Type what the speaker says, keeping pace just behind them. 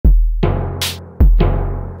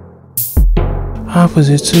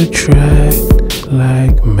Opposites attract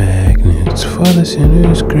like magnets, for the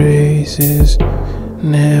sinner's grace is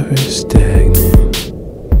never stagnant.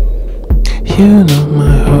 You know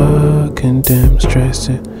my heart condemns, tries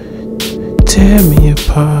to tear me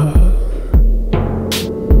apart.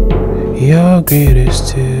 You're greater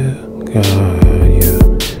still, God,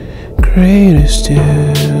 you're greater still.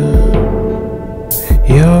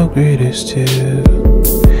 You're greater still,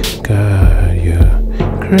 God, you're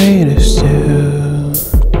greater still.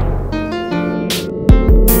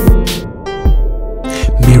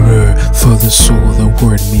 Mirror for the soul, the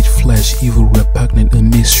word made flesh, evil, repugnant, a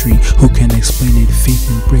mystery. Who can explain it? Faith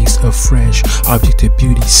embraced afresh, object of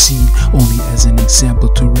beauty seen only as an example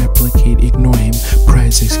to replicate. Ignore him,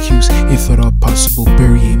 pride's excuse, if at all possible,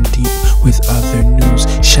 bury him deep with other news.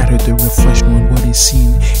 Shatter the reflection when what is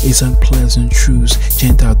seen is unpleasant truths.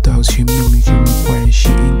 Gentile dogs, humility requires, she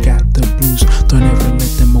ain't got the blues. Don't ever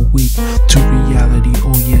let them awake to reality.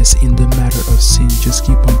 Oh yes, in the matter of sin, just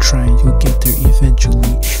keep on trying, you'll get there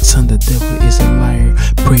eventually. Son, the devil is a liar,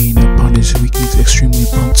 preying upon his weakness, extremely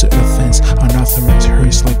prone to offense. Unauthorized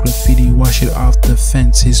hurts like graffiti, wash it off the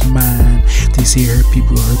fence. His mind, they say hurt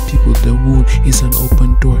people. The wound is an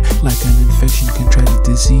open door, like an infection, contracted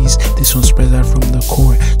disease. This one spreads out from the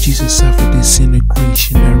core. Jesus suffered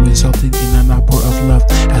disintegration that resulted in an outpour of love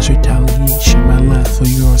as retaliation. My love for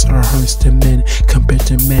yours are hearts to men, compared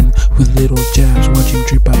to men with little jabs. Watch him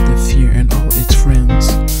drip out the fear and all its friends.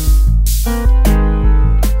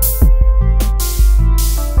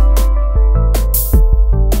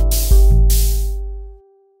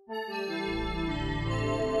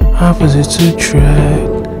 Opposites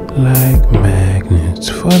attract like magnets,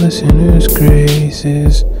 for the sinner's grace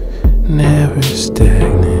is never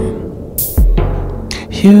stagnant.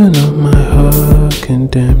 You know my heart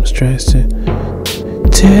condemns, tries to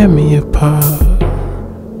tear me apart.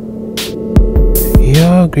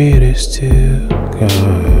 You're greater still,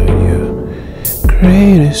 God, you're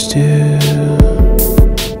greater still.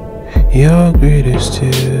 You're greater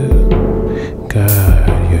still,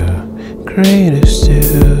 God, you're greater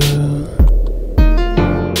still.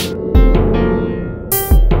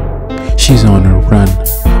 She's on a run,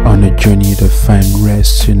 on a journey to find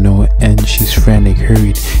rest to no end. She's frantic,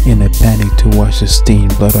 hurried in a panic to wash the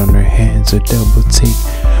stained blood on her hands. A double take.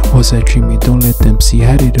 Was I dreaming? Don't let them see.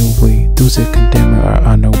 Hide it away. Those that condemn her are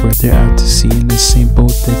unaware. They're out to sea in the same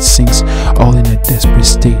boat that sinks, all in a desperate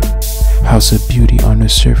state. House of beauty on the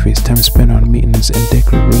surface, time spent on maintenance and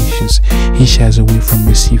decorations. He shies away from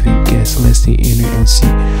receiving guests lest they enter and see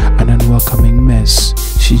an unwelcoming mess.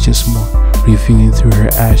 She's just more, revealing through her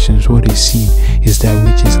actions. What is seen is that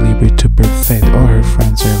which is labored to perfect. All her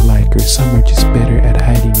friends are like her, some are just better at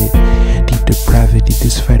hiding it. Deep depravity,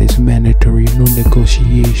 this fight is mandatory, no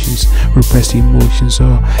negotiations. Repressed emotions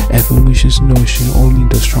or evolution's notion, only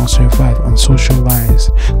the strong survive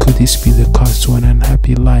unsocialized. Could this be the cause to an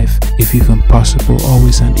unhappy life? If even possible,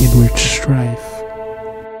 always an inward strife.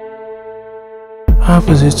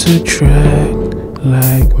 Opposites attract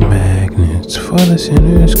like magnets, for the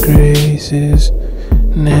sinner's grace is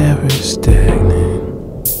never stagnant.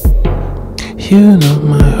 You know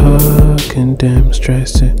my heart condemns,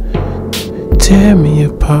 tries to tear me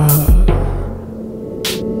apart.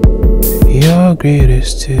 You're greater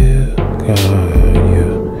still, God,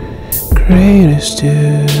 you're greater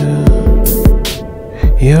still.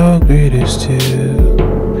 You're greater still,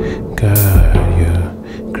 God,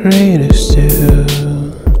 you're greater still.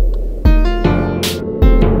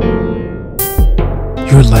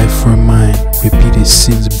 Your life or mine, repeated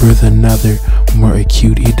sins birth another, more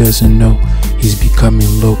acute. He doesn't know he's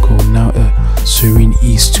becoming loco. Now a serene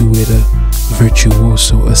ease to it, a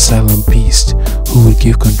virtuoso, a silent beast who would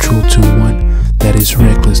give control to one that is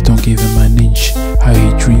reckless. Don't give him an inch. How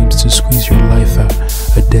he dreams to squeeze your life out,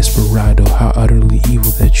 a desperado. How utterly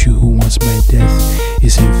evil that you who wants my death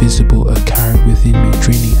is invisible, a coward within me,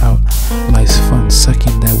 draining out life's fun,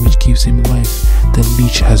 sucking that which gives him life. The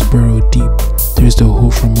leech has burrowed deep, there's the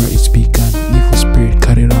hole from where it's begun. Evil spirit,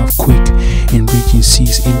 cut it off quick. In raging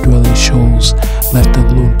seas, indwelling shoals, left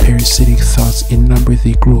alone, parasitic thoughts, in number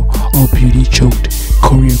they grow, all beauty choked,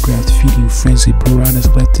 choreographed, feeding frenzied piranhas.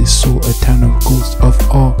 Left his soul a town of ghosts of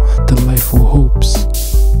all delightful hopes.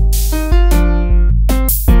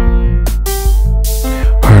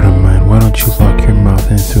 Heart of mine, why don't you lock your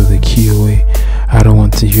mouth and throw the key away? I don't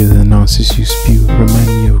want to hear the nonsense you spew. Remind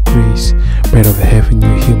me of grace, bread of heaven.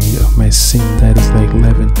 You heal me of my sin that is like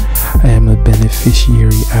leaven. I am a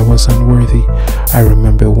beneficiary, I was unworthy. I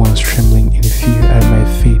remember once trembling in fear at my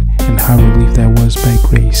fate. and how relieved I was by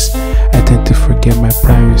grace. I tend to forget my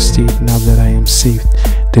prior state now that I am saved,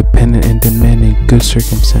 dependent and demanding good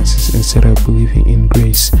circumstances instead of believing in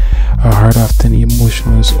grace. Our heart often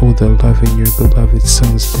emotional as oh the love in your beloved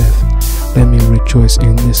son's death. Let me rejoice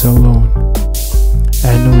in this alone.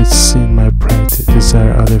 I know it's sin, my pride, to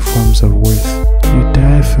desire other forms of worth. You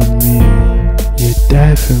died for me, you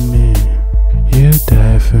died for me, you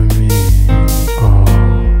died for me,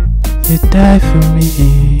 oh, you died for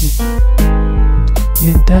me,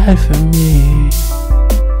 you died for me.